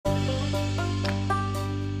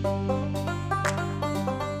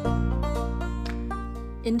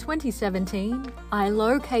In 2017, I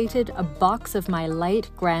located a box of my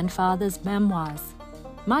late grandfather's memoirs.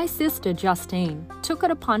 My sister Justine took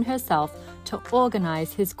it upon herself to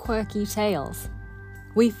organize his quirky tales.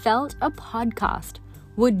 We felt a podcast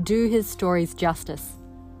would do his stories justice.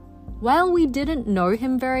 While we didn't know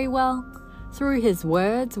him very well, through his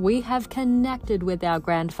words we have connected with our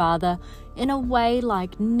grandfather in a way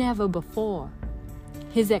like never before.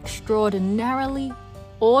 His extraordinarily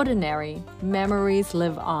ordinary memories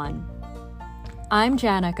live on. I'm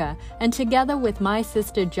Janica, and together with my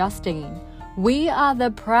sister Justine, we are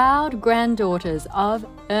the proud granddaughters of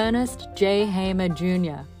Ernest J. Hamer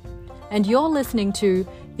Jr. And you're listening to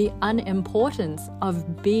the Unimportance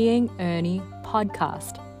of Being Ernie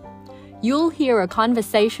podcast. You'll hear a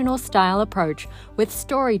conversational style approach with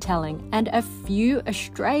storytelling and a few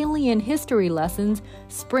Australian history lessons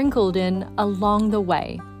sprinkled in along the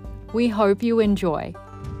way. We hope you enjoy.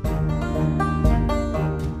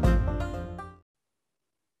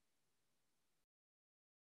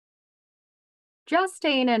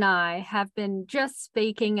 Justine and I have been just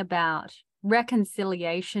speaking about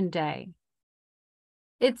Reconciliation Day.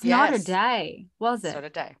 It's not a day, was it? It's not a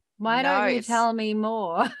day. Why don't you tell me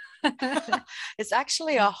more? It's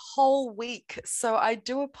actually a whole week. So I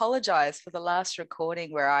do apologize for the last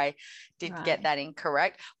recording where I did get that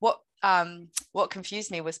incorrect. What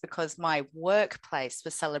confused me was because my workplace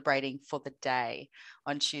was celebrating for the day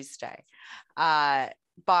on Tuesday by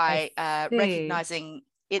recognizing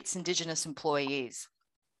its Indigenous employees.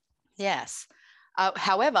 Yes.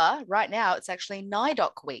 However, right now it's actually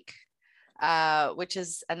NIDOC week, which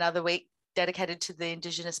is another week dedicated to the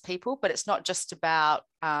Indigenous people, but it's not just about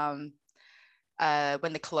when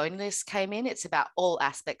the colonialists came in, it's about all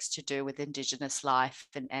aspects to do with Indigenous life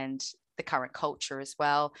and the current culture as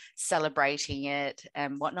well, celebrating it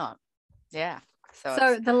and whatnot. Yeah.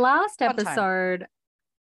 So the last episode,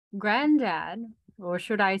 Granddad, or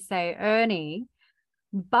should I say Ernie,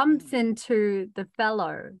 bumps into the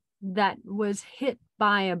fellow that was hit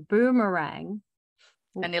by a boomerang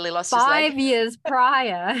and nearly lost his leg. 5 years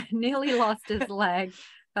prior, nearly lost his leg,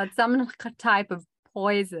 got some type of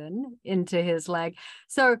poison into his leg.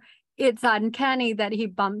 So it's uncanny that he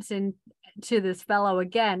bumps into this fellow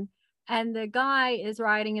again. And the guy is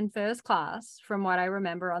riding in first class, from what I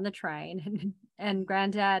remember, on the train. And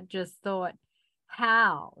Granddad just thought,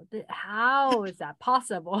 how is that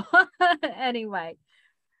possible? Anyway,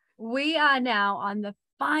 we are now on the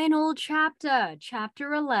final chapter,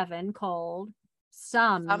 chapter 11, called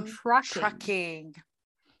Some Trucking.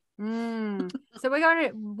 So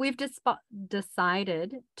we've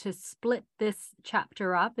decided to split this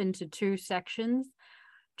chapter up into two sections.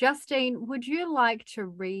 Justine, would you like to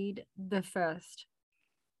read the first?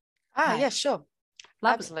 Yeah, sure.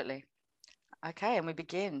 Lovely. Absolutely. Okay, and we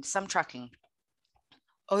begin. Some trucking.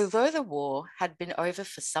 Although the war had been over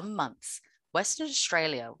for some months, Western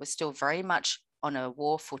Australia was still very much on a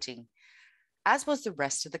war footing, as was the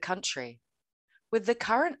rest of the country. With the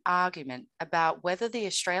current argument about whether the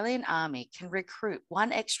Australian Army can recruit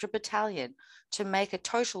one extra battalion to make a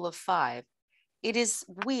total of 5, it is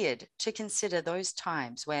weird to consider those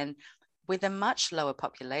times when, with a much lower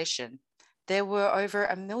population, there were over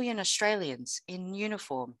 1 million Australians in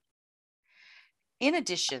uniform. In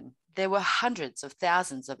addition, there were hundreds of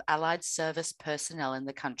thousands of Allied service personnel in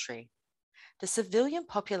the country. The civilian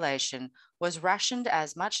population was rationed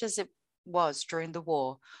as much as it was during the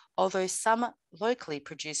war, although some locally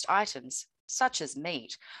produced items, such as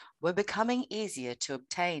meat, were becoming easier to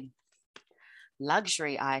obtain.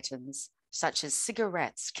 Luxury items, such as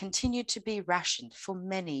cigarettes, continued to be rationed for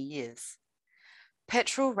many years.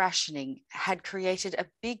 Petrol rationing had created a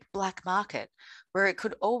big black market where it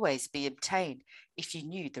could always be obtained if you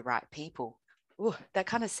knew the right people. Ooh, that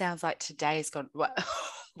kind of sounds like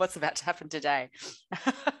what's about to happen today.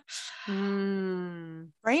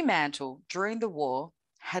 Fremantle, during the war,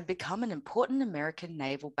 had become an important American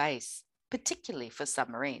naval base, particularly for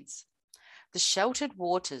submarines. The sheltered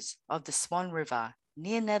waters of the Swan River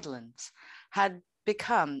near Netherlands had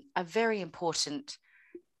become a very important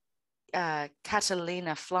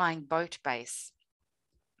Catalina flying boat base.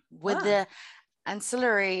 With the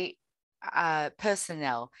ancillary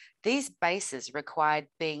personnel, these bases required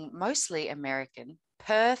being mostly American.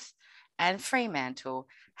 Perth and Fremantle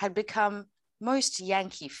had become most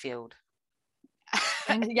Yankee-filled.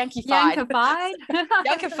 Yankified.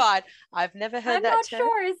 Yankified. I've never heard that term. I'm not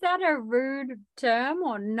sure. Is that a rude term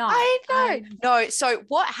or not? I know. No. So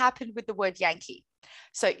what happened with the word Yankee?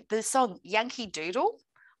 So the song Yankee Doodle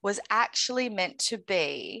was actually meant to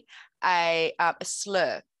be a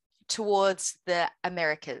slur towards the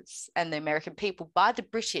Americas and the American people by the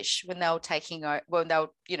British when they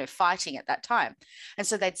were fighting at that time. And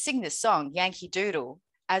so they'd sing this song, Yankee Doodle,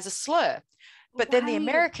 as a slur. But then the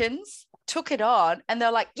Americans took it on and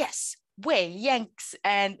they're like, yes, we're Yanks.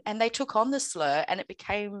 And they took on the slur and it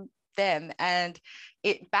became them, and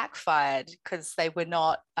it backfired because they were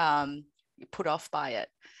not put off by it.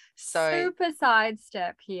 So super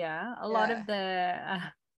sidestep here. A lot of the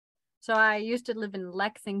so I used to live in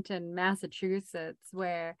Lexington, Massachusetts,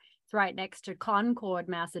 where it's right next to Concord,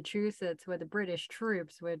 Massachusetts, where the British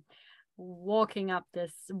troops were walking up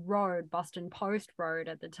this road, Boston Post Road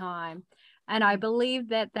at the time. And I believe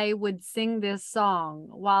that they would sing this song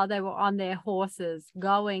while they were on their horses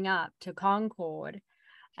going up to Concord.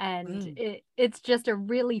 And it's just a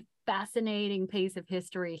really fascinating piece of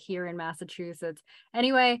history here in Massachusetts.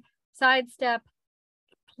 Anyway, sidestep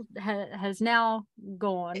has now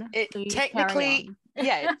gone. It technically,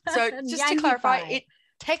 so just to clarify, it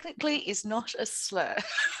technically is not a slur.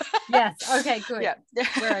 Yes. Okay, good. Yeah.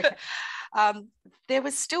 We're okay. There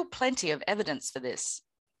was still plenty of evidence for this.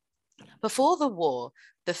 Before the war,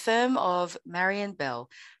 the firm of Marion Bell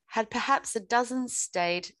had perhaps a dozen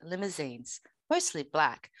state limousines, mostly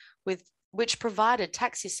black, which provided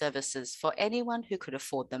taxi services for anyone who could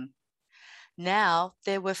afford them. Now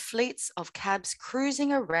there were fleets of cabs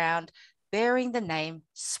cruising around bearing the name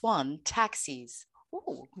Swan Taxis.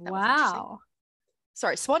 Ooh, wow.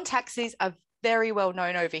 Sorry, Swan Taxis are very well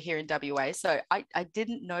known over here in WA. So I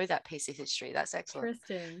didn't know that piece of history. That's excellent.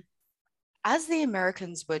 Interesting. As the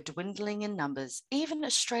Americans were dwindling in numbers, even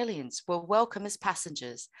Australians were welcome as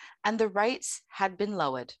passengers, and the rates had been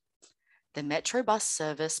lowered. The Metro bus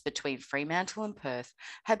service between Fremantle and Perth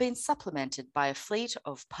had been supplemented by a fleet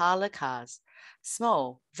of parlour cars,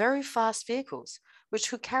 small, very fast vehicles, which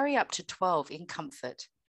could carry up to 12 in comfort.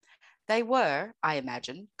 They were, I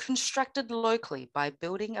imagine, constructed locally by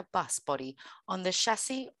building a bus body on the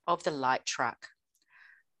chassis of the light truck.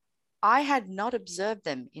 I had not observed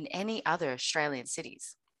them in any other Australian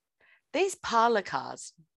cities. These parlour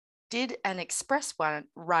cars did an express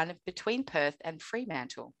run between Perth and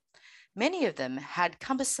Fremantle. Many of them had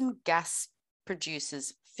cumbersome gas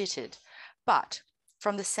producers fitted, but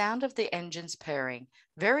from the sound of the engines purring,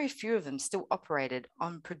 very few of them still operated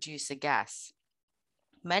on producer gas.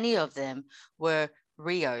 Many of them were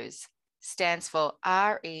RIOs, stands for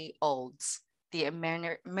R.E. Olds, the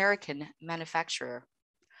American manufacturer.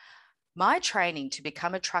 My training to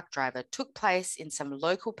become a truck driver took place in some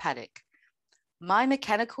local paddock. My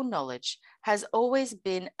mechanical knowledge has always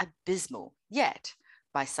been abysmal, yet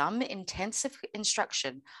by some intensive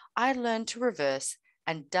instruction, I learned to reverse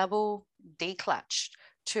and double declutch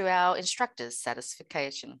to our instructor's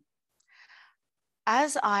satisfaction.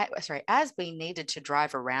 As we needed to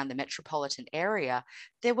drive around the metropolitan area,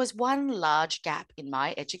 there was one large gap in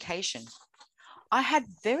my education. I had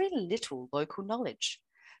very little local knowledge.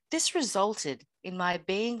 This resulted in my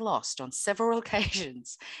being lost on several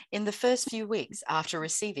occasions in the first few weeks after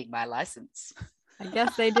receiving my license. I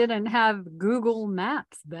guess they didn't have Google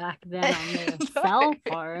Maps back then on their cell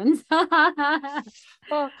phones.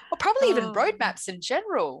 or probably even road maps in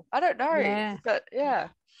general. I don't know. Yeah. But yeah.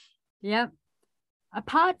 Yep.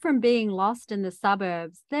 Apart from being lost in the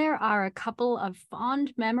suburbs, there are a couple of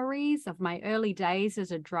fond memories of my early days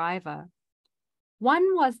as a driver.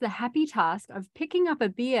 One was the happy task of picking up a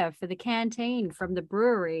beer for the canteen from the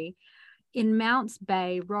brewery in Mounts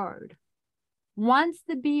Bay Road. Once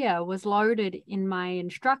the beer was loaded in my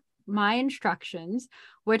instructions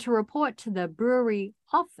were to report to the brewery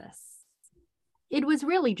office. It was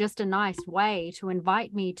really just a nice way to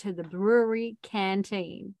invite me to the brewery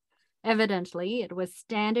canteen. Evidently, it was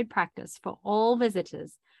standard practice for all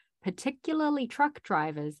visitors, particularly truck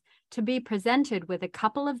drivers, to be presented with a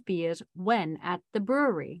couple of beers when at the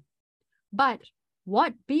brewery. But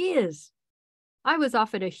what beers? I was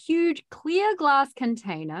offered a huge clear glass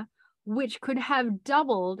container which could have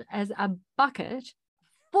doubled as a bucket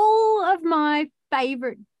full of my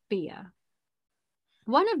favorite beer.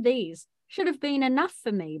 One of these should have been enough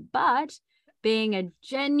for me, but being a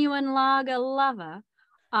genuine lager lover,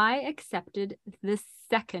 I accepted the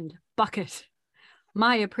second bucket.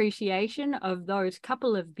 My appreciation of those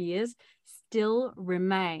couple of beers still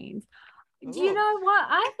remains. Ooh. Do you know what?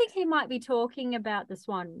 I think he might be talking about the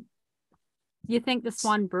Swan. You think the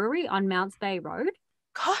Swan Brewery on Mounts Bay Road?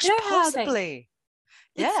 Gosh, possibly.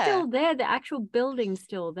 It's still there. The actual building's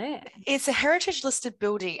still there. It's a heritage listed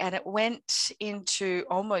building and it went into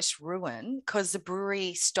almost ruin because the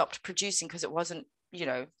brewery stopped producing because it wasn't,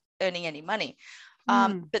 earning any money.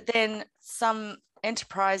 But then some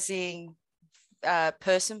enterprising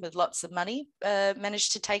person with lots of money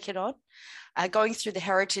managed to take it on. Going through the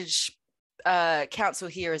Heritage Council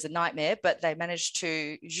here is a nightmare, but they managed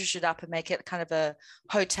to zhuzh it up and make it kind of a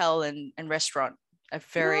hotel and restaurant, a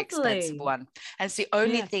very expensive one. And it's the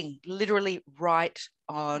only thing literally right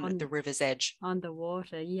on the river's edge. On the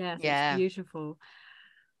water, yes, it's beautiful.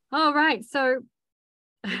 All right, so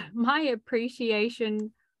my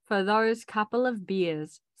appreciation for those couple of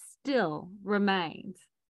beers still remains.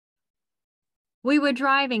 We were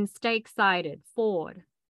driving stake-sided Ford,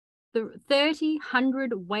 the 30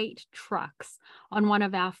 weight trucks on one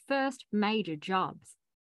of our first major jobs.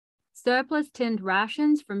 Surplus tinned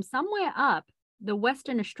rations from somewhere up the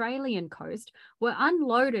Western Australian coast were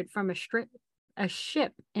unloaded from a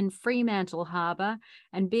ship in Fremantle Harbour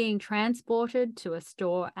and being transported to a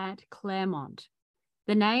store at Claremont.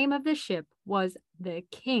 The name of the ship was the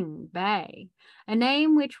King Bay, a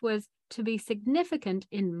name which was to be significant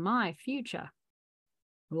in my future.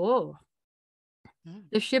 Oh,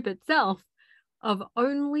 the ship itself, of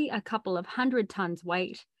only a couple of 100 tons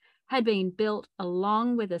weight, had been built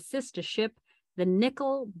along with a sister ship, the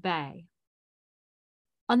Nickel Bay,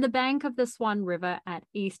 on the bank of the Swan River at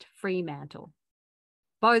East Fremantle.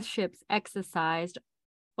 Both ships had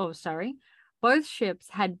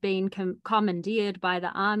been commandeered by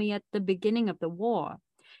the Army at the beginning of the war.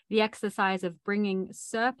 The exercise of bringing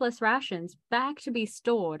surplus rations back to be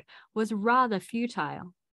stored was rather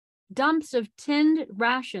futile. Dumps of tinned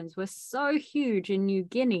rations were so huge in New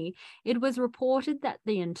Guinea, it was reported that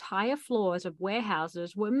the entire floors of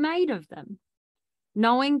warehouses were made of them.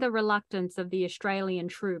 Knowing the reluctance of the Australian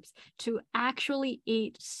troops to actually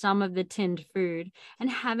eat some of the tinned food, and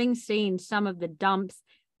having seen some of the dumps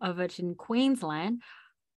of it in Queensland,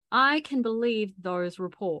 I can believe those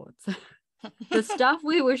reports. The stuff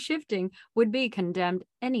we were shifting would be condemned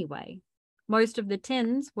anyway. Most of the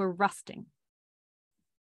tins were rusting.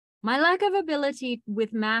 My lack of ability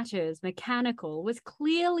with matters mechanical was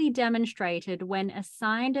clearly demonstrated when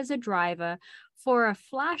assigned as a driver for a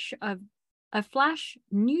flash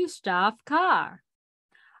new staff car.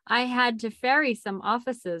 I had to ferry some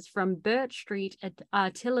officers from Burt Street at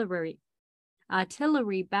Artillery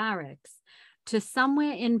Barracks to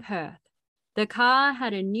somewhere in Perth. The car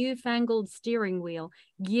had a newfangled steering wheel,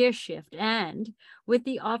 gear shift, and, with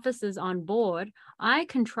the officers on board, I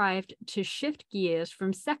contrived to shift gears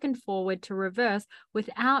from second forward to reverse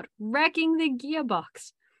without wrecking the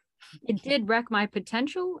gearbox. It did wreck my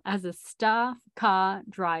potential as a staff car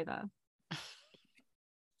driver.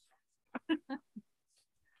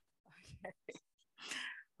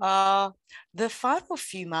 The final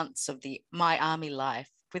few months of my army life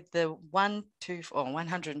with the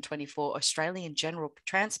 124 Australian General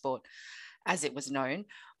Transport, as it was known,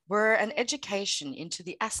 were an education into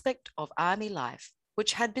the aspect of army life,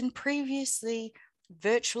 which had been previously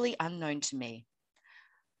virtually unknown to me.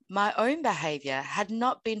 My own behaviour had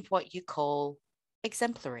not been what you call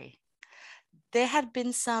exemplary. There had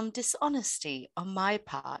been some dishonesty on my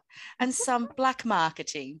part and some black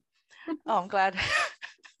marketing. Oh, I'm glad.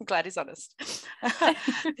 I'm glad he's honest.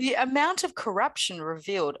 The amount of corruption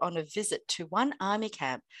revealed on a visit to one army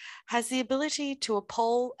camp has the ability to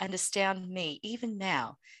appall and astound me even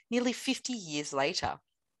now, nearly 50 years later.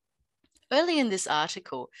 Early in this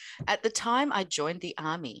article, at the time I joined the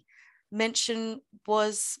army, mention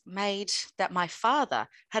was made that my father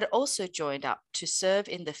had also joined up to serve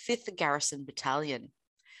in the 5th Garrison Battalion.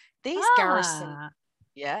 These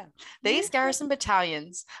garrison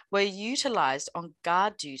battalions were utilised on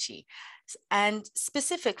guard duty, and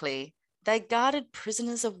specifically, they guarded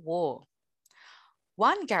prisoners of war.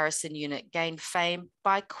 One garrison unit gained fame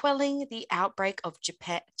by quelling the outbreak of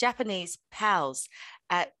Japanese POWs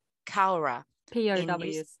at Cowra.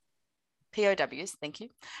 POWs, thank you,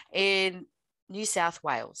 in New South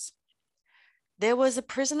Wales. There was a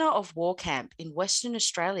prisoner of war camp in Western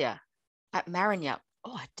Australia at Marinyup.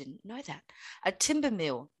 Oh, I didn't know that. A timber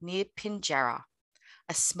mill near Pinjarra,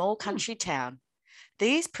 a small country town.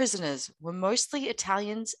 These prisoners were mostly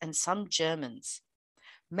Italians and some Germans.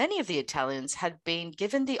 Many of the Italians had been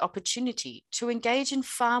given the opportunity to engage in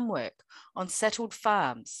farm work on settled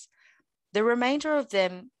farms. The remainder of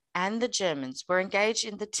them and the Germans were engaged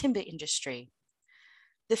in the timber industry.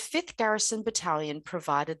 The 5th Garrison Battalion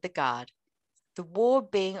provided the guard. The war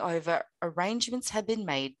being over, arrangements had been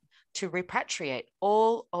made to repatriate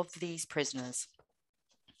all of these prisoners.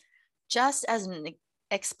 Just as an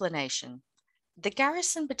explanation, the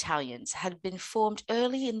garrison battalions had been formed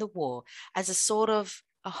early in the war as a sort of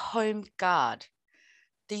a home guard.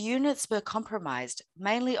 The units were comprised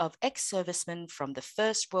mainly of ex-servicemen from the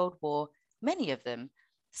First World War, many of them,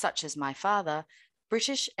 such as my father,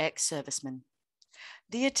 British ex-servicemen.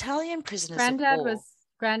 The Italian prisoners of war.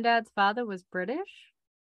 Granddad's father was British?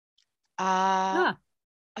 I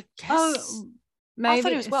guess. Oh, I thought he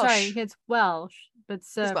maybe. was Welsh. Sorry, it's Welsh, but He's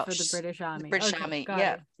served for Welsh. the British Army. The British Okay, Army. got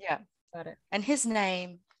Yeah, it. yeah. Got it. And his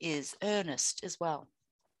name is Ernest as well.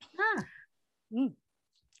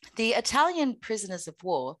 The Italian prisoners of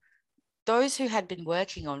war, those who had been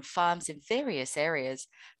working on farms in various areas,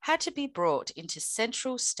 had to be brought into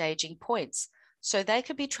central staging points so they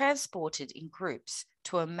could be transported in groups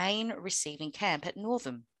to a main receiving camp at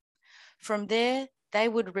Northam. From there, they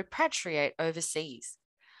would repatriate overseas.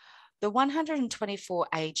 The 124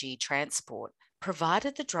 AG transport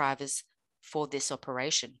provided the drivers for this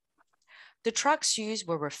operation. The trucks used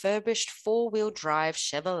were refurbished four-wheel drive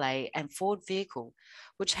Chevrolet and Ford vehicle,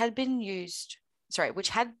 which had been in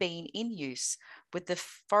use with the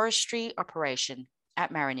forestry operation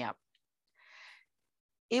at Marinyup.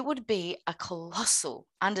 It would be a colossal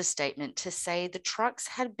understatement to say the trucks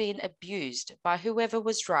had been abused by whoever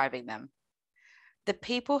was driving them. The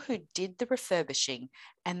people who did the refurbishing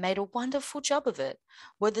and made a wonderful job of it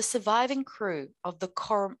were the surviving crew of the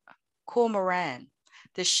Cormoran,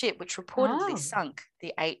 the ship which reportedly sunk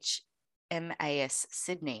the HMAS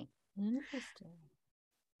Sydney. Interesting.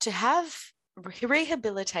 To have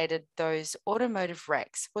rehabilitated those automotive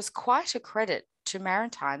wrecks was quite a credit to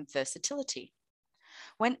maritime versatility.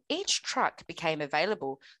 When each truck became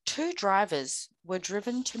available, 2 drivers were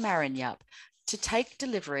driven to Marinyup to take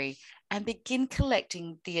delivery and begin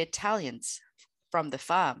collecting the Italians from the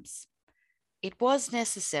farms. It was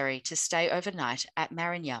necessary to stay overnight at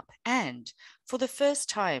Marinyup, and for the first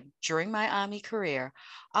time during my army career,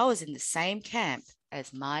 I was in the same camp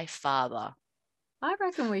as my father. I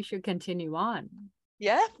reckon we should continue on.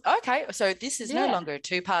 Yeah? Okay. So this is no longer a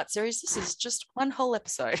 2-part series. This is just one whole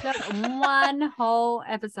episode. Just one whole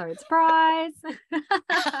episode. Surprise!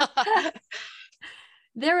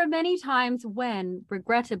 There are many times when,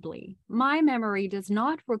 regrettably, my memory does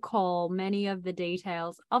not recall many of the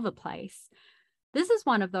details of a place. This is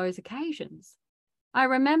one of those occasions. I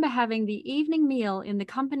remember having the evening meal in the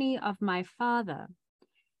company of my father.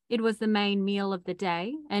 It was the main meal of the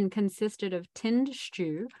day and consisted of tinned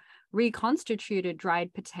stew, reconstituted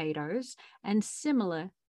dried potatoes, and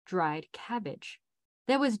similar dried cabbage.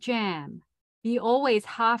 There was jam, the always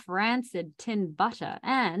half-rancid tinned butter,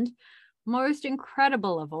 and, most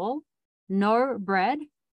incredible of all, no bread,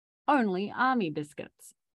 only army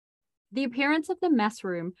biscuits. The appearance of the mess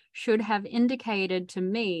room should have indicated to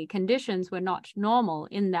me conditions were not normal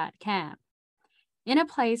in that camp. In a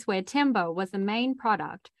place where timber was the main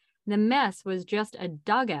product, the mess was just a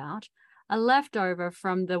dugout, a leftover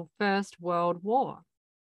from the First World War.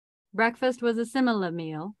 Breakfast was a similar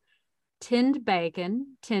meal: tinned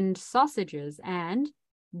bacon, tinned sausages, and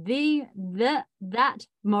that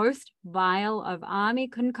most vile of army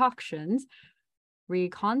concoctions,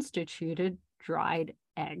 reconstituted dried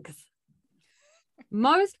eggs.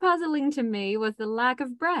 Most puzzling to me was the lack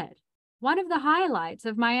of bread. One of the highlights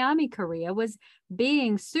of my army career was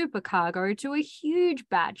being supercargo to a huge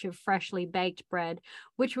batch of freshly baked bread,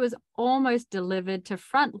 which was almost delivered to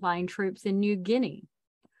frontline troops in New Guinea.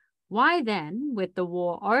 Why then, with the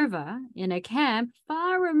war over, in a camp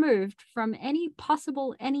far removed from any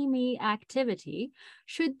possible enemy activity,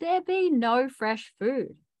 should there be no fresh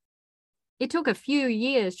food? It took a few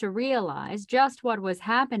years to realize just what was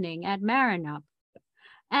happening at Marinyup,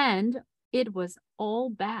 and it was all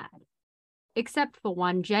bad. Except for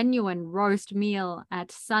one genuine roast meal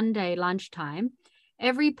at Sunday lunchtime,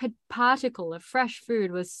 every particle of fresh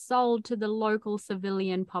food was sold to the local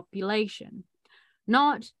civilian population.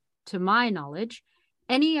 Not, to my knowledge,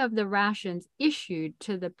 any of the rations issued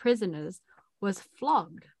to the prisoners was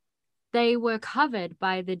flogged. They were covered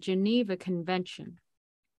by the Geneva Convention.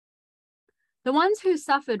 The ones who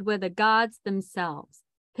suffered were the guards themselves,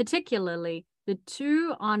 particularly the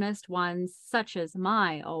 2 honest ones such as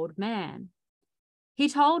my old man. He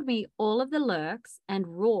told me all of the lurks and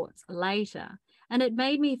rorts later, and it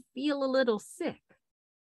made me feel a little sick.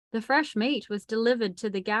 The fresh meat was delivered to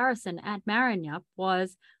the garrison at Marinyup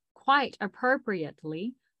was, quite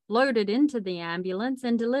appropriately, loaded into the ambulance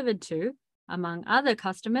and delivered to, among other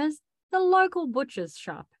customers, the local butcher's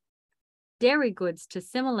shop. Dairy goods to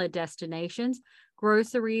similar destinations,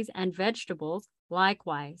 groceries and vegetables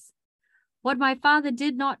likewise. What my father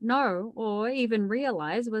did not know or even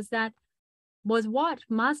realize was what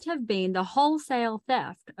must have been the wholesale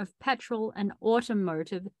theft of petrol and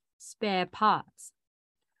automotive spare parts.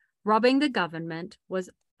 Robbing the government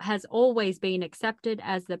has always been accepted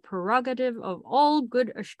as the prerogative of all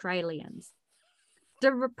good Australians.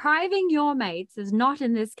 Depriving your mates is not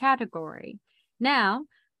in this category. Now,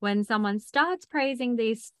 When someone starts praising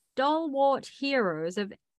these stalwart heroes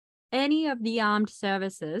of any of the armed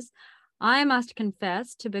services, I must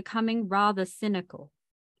confess to becoming rather cynical.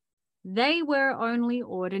 They were only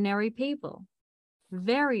ordinary people,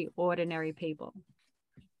 very ordinary people.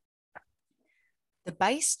 The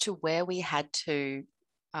base to where we had to,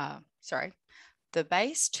 the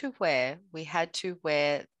base to where we had to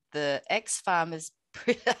wear the ex-farmers,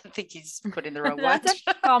 I think he's put in the wrong one. That's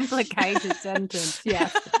a complicated sentence,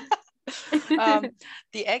 yes.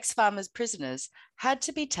 The ex-farmers' prisoners had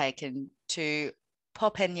to be taken to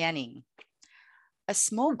Popenyaning. A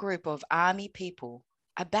small group of army people,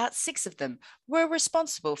 about 6 of them, were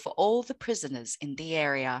responsible for all the prisoners in the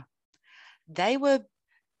area. They were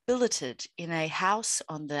billeted in a house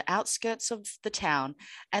on the outskirts of the town,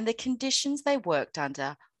 and the conditions they worked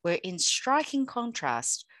under were in striking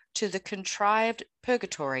contrast to the contrived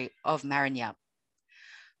purgatory of Marignat.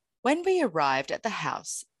 When we arrived at the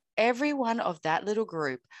house, every one of that little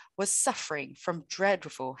group was suffering from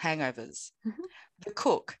dreadful hangovers. Mm-hmm. The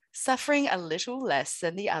cook, suffering a little less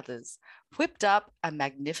than the others, whipped up a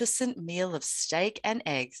magnificent meal of steak and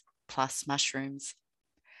eggs plus mushrooms.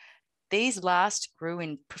 These last grew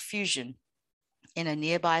in profusion in a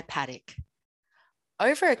nearby paddock.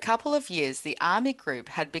 Over a couple of years, the army group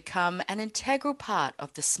had become an integral part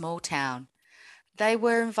of the small town. They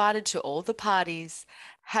were invited to all the parties,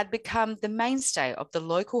 had become the mainstay of the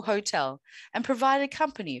local hotel, and provided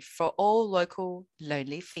company for all local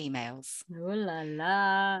lonely females. Ooh la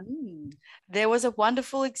la. There was a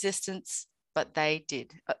wonderful existence, but they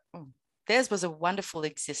did. Theirs was a wonderful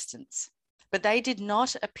existence, but they did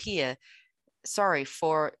not appear sorry,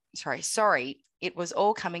 it was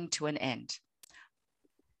all coming to an end.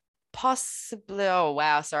 Possibly, oh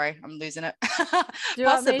wow, sorry, I'm losing it. Do you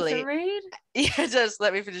want me to read? Yeah, just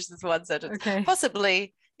let me finish this one sentence. Okay.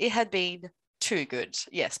 Possibly it had been too good.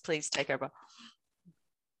 Yes, please take over.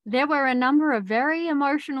 There were a number of very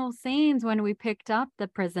emotional scenes when we picked up the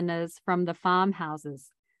prisoners from the farmhouses.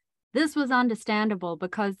 This was understandable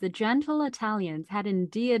because the gentle Italians had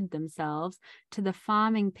endeared themselves to the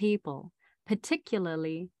farming people,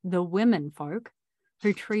 particularly the women folk,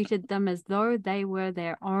 who treated them as though they were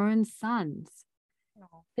their own sons.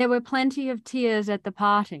 There were plenty of tears at the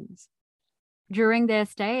partings. During their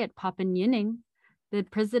stay at Popenyaning, the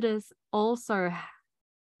prisoners also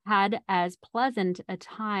had as pleasant a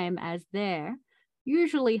time as their,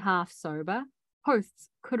 usually half sober, hosts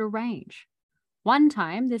could arrange. One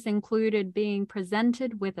time, this included being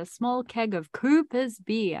presented with a small keg of Cooper's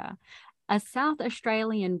beer, a South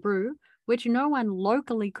Australian brew which no one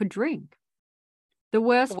locally could drink. The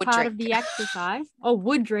worst part of the exercise,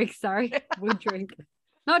 would drink,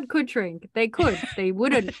 not could drink. They could, they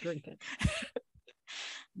wouldn't drink it.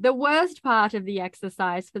 The worst part of the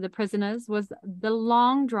exercise for the prisoners was the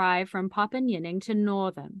long drive from Popenyaning to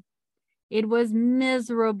Northern. It was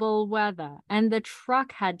miserable weather, and the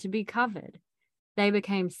truck had to be covered. They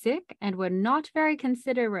became sick and were not very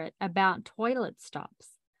considerate about toilet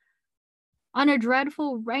stops. On a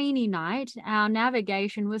dreadful rainy night, our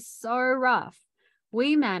navigation was so rough,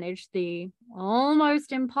 we managed the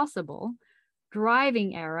almost impossible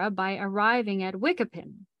driving error by arriving at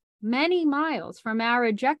Wickepin, many miles from our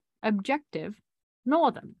objective,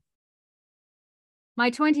 Northern. My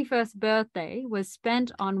 21st birthday was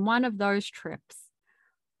spent on one of those trips.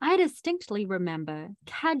 I distinctly remember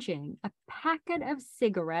cadging a packet of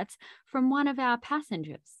cigarettes from one of our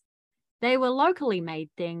passengers. They were locally made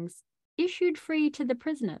things, issued free to the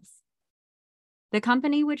prisoners. The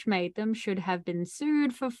company which made them should have been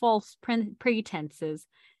sued for false pretenses.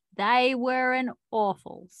 They were an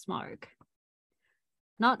awful smoke.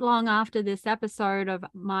 Not long after this episode of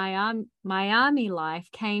my army life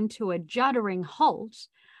came to a juddering halt,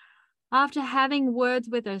 after having words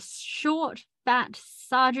with a short, fat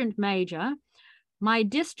sergeant major, my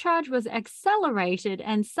discharge was accelerated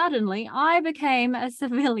and suddenly I became a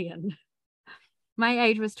civilian. My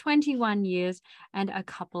age was 21 years and a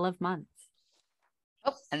couple of months.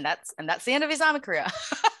 Oh, and that's the end of his army career.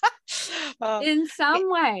 In some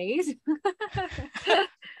ways,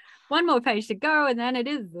 one more page to go, and then it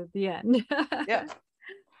is at the end. Yeah.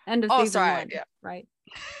 End of season 1, yeah. Right?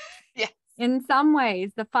 Yeah. In some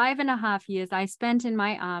ways, the 5.5 years I spent in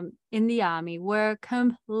the army were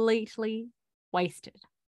completely wasted.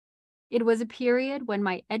 It was a period when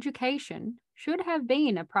my education should have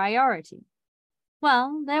been a priority.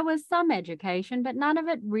 Well, there was some education, but none of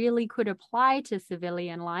it really could apply to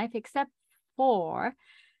civilian life except for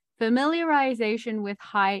familiarization with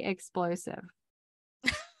high explosive.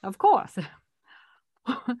 Of course.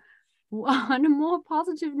 On a more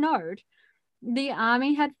positive note, The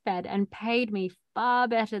army had fed and paid me far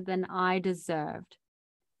better than I deserved.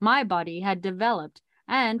 My body had developed,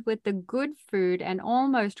 and with the good food and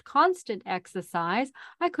almost constant exercise,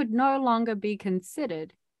 I could no longer be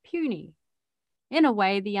considered puny. In a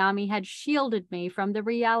way, the army had shielded me from the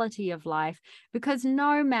reality of life because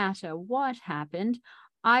no matter what happened,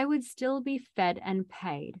 I would still be fed and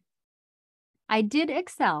paid. I did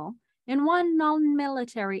excel in one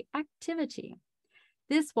non-military activity.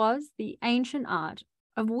 This was the ancient art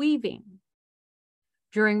of weaving.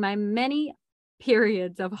 During my many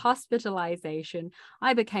periods of hospitalization,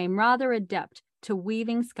 I became rather adept to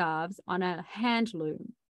weaving scarves on a hand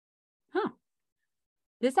loom.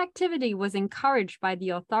 This activity was encouraged by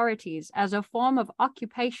the authorities as a form of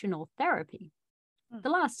occupational therapy.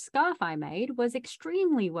 The last scarf I made was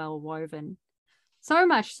extremely well woven. So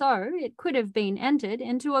much so, it could have been entered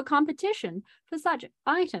into a competition for such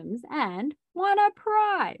items and won a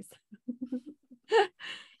prize.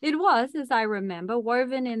 It was, as I remember,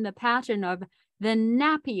 woven in the pattern of the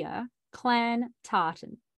Napier clan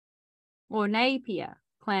tartan, or Napier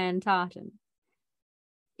clan tartan.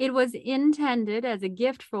 It was intended as a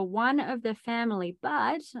gift for one of the family,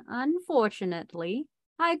 but unfortunately,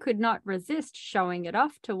 I could not resist showing it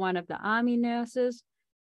off to one of the army nurses,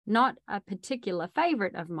 not a particular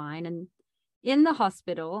favorite of mine, and in the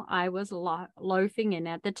hospital I was loafing in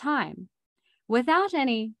at the time. Without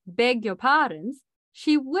any beg your pardons,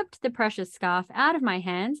 she whipped the precious scarf out of my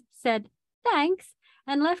hands, said thanks,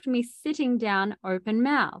 and left me sitting down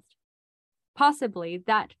open-mouthed. Possibly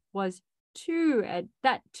that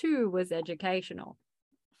too was educational.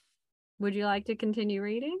 Would you like to continue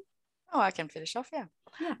reading? Oh, I can finish off, yeah.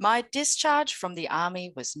 Yeah. My discharge from the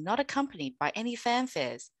army was not accompanied by any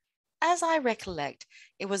fanfares. As I recollect,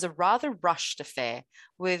 it was a rather rushed affair,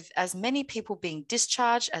 with as many people being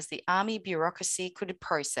discharged as the army bureaucracy could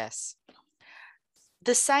process.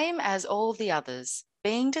 The same as all the others,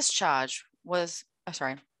 being discharged, my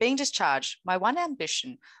one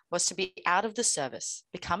ambition was to be out of the service,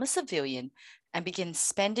 become a civilian, and begin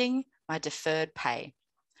spending my deferred pay.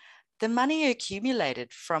 The money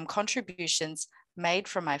accumulated from contributions made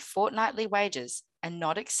from my fortnightly wages and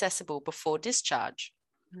not accessible before discharge.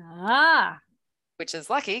 Which is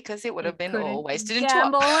lucky because it would have been all wasted in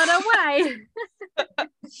gamble it away.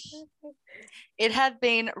 It had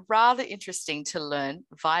been rather interesting to learn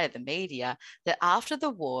via the media that after the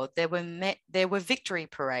war there were victory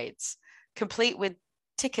parades, complete with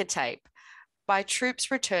ticker tape, by troops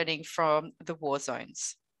returning from the war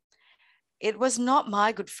zones. It was not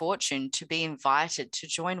my good fortune to be invited to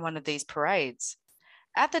join one of these parades.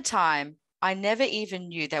 At the time, I never even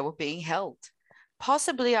knew they were being held.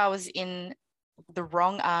 Possibly I was in the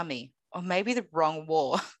wrong army, or maybe the wrong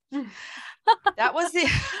war. That was the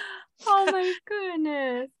Oh my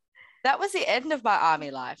goodness. That was the end of my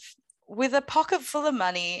army life. With a pocket full of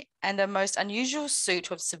money and a most unusual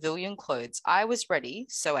suit of civilian clothes, I was ready,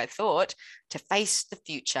 so I thought, to face the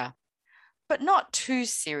future, but not too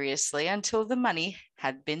seriously until the money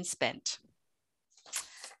had been spent.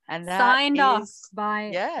 And that signed off by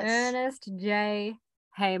yes, Ernest J.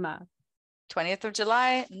 Hamer. 20th of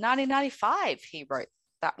July, 1995, he wrote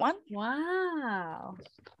that one. Wow.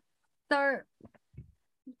 So,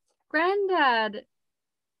 Granddad,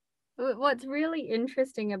 what's really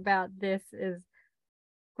interesting about this is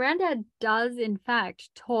Granddad does, in fact,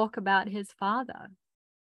 talk about his father.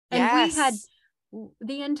 And Yes.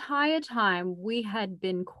 the entire time, we had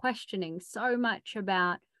been questioning so much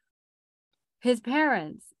about his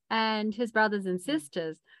parents and his brothers and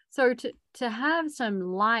sisters. So to have some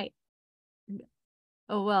light,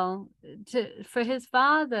 for his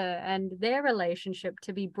father and their relationship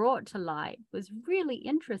to be brought to light was really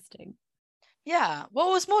interesting. Yeah. Well,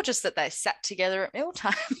 it was more just that they sat together at meal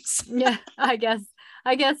times. Yeah, I guess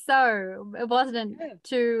so. It wasn't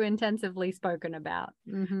too intensively spoken about.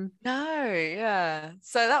 Mm-hmm. No, yeah.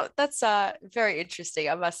 So that's very interesting,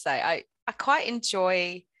 I must say. I quite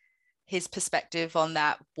enjoy his perspective on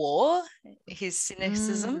that war, his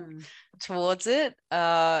cynicism towards it.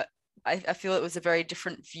 I feel it was a very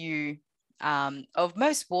different view of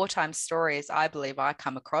most wartime stories I believe I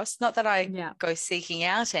come across. Not that I go seeking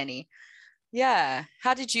out any. Yeah.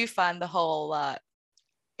 How did you find the whole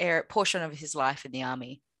portion of his life in the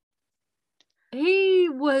army? He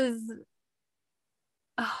was,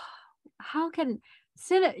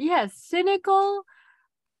 cynical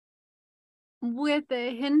with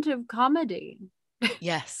a hint of comedy.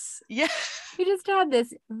 Yes. Yeah. He just had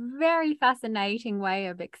this very fascinating way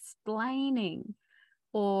of explaining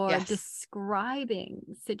or describing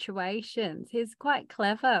situations. He's quite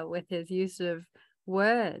clever with his use of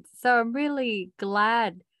words. So I'm really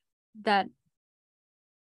glad that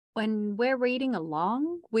when we're reading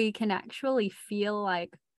along, we can actually feel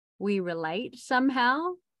like we relate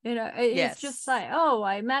somehow. It's just Yes. like, oh,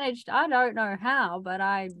 I don't know how, but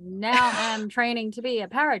I now am training to be a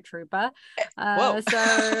paratrooper. Whoa.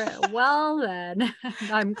 So, well, then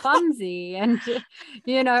I'm clumsy. And,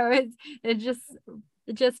 it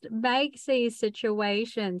just makes these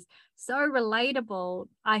situations so relatable.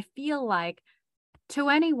 I feel like to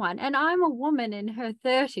anyone. And I'm a woman in her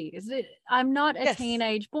 30s. I'm not a Yes.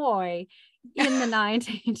 teenage boy in the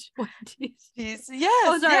 1920s. Yes. Oh,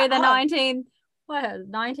 Yeah. sorry, the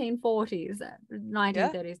 1940s, Yeah.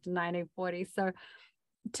 1930s to 1940s. So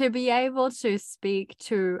to be able to speak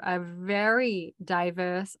to a very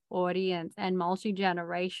diverse audience and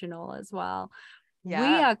multi-generational as well, we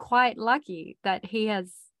Yeah. are quite lucky that he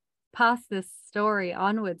has passed this story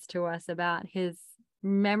onwards to us about his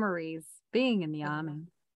memories being in the army.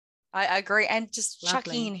 I agree. And just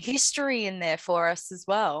chucking Lovely. in history in there for us as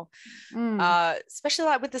well. Mm. Especially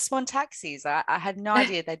like with the Swan taxis. I had no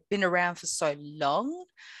idea they'd been around for so long.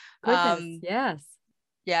 Goodness, Um, yes.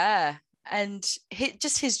 yeah. And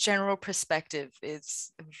just his general perspective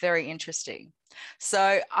is very interesting.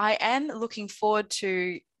 So I am looking forward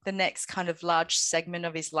to the next kind of large segment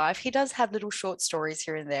of his life. He does have little short stories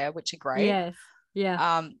here and there, which are great. Yes.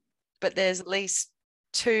 Yeah. But there's at least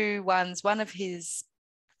two ones, one of his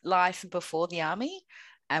life before the army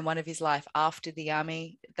and one of his life after the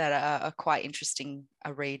army that are quite interesting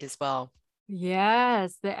a read as well.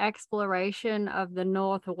 Yes, the exploration of the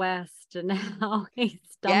Northwest and how he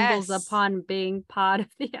stumbles Yes. upon being part of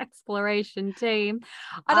the exploration team.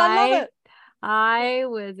 And I love I it. I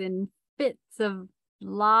was in fits of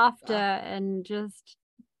laughter Uh, and just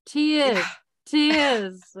yeah.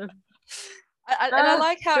 tears. And I Oh,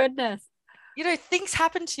 like how, goodness. things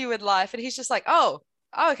happen to you in life and he's just like, oh,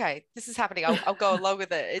 okay, this is happening. I'll go along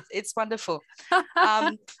with it. It's wonderful.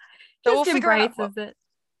 Um, so we'll Just figure out embraces it.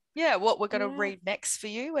 what we're going to Yeah. read next for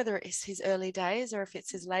you, whether it's his early days or if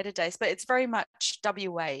it's his later days. But it's very much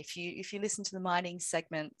WA. If you listen to the mining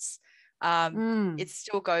segments, Mm. it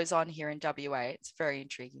still goes on here in WA. It's very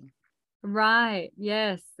intriguing. Right.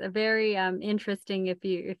 Yes. A very interesting if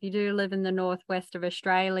you do live in the northwest of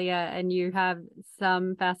Australia and you have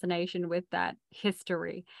some fascination with that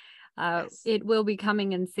history. Yes. It will be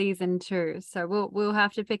coming in season 2. So we'll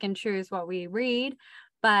have to pick and choose what we read,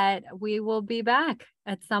 but we will be back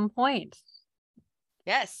at some point.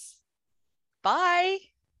 Yes. Bye.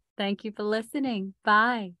 Thank you for listening.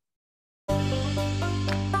 Bye.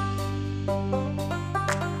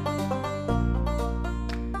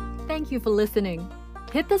 Thank you for listening.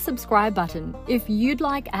 Hit the subscribe button if you'd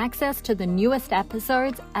like access to the newest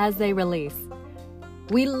episodes as they release.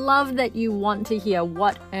 We love that you want to hear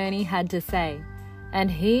what Ernie had to say,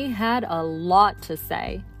 and he had a lot to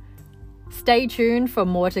say. Stay tuned for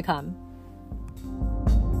more to come.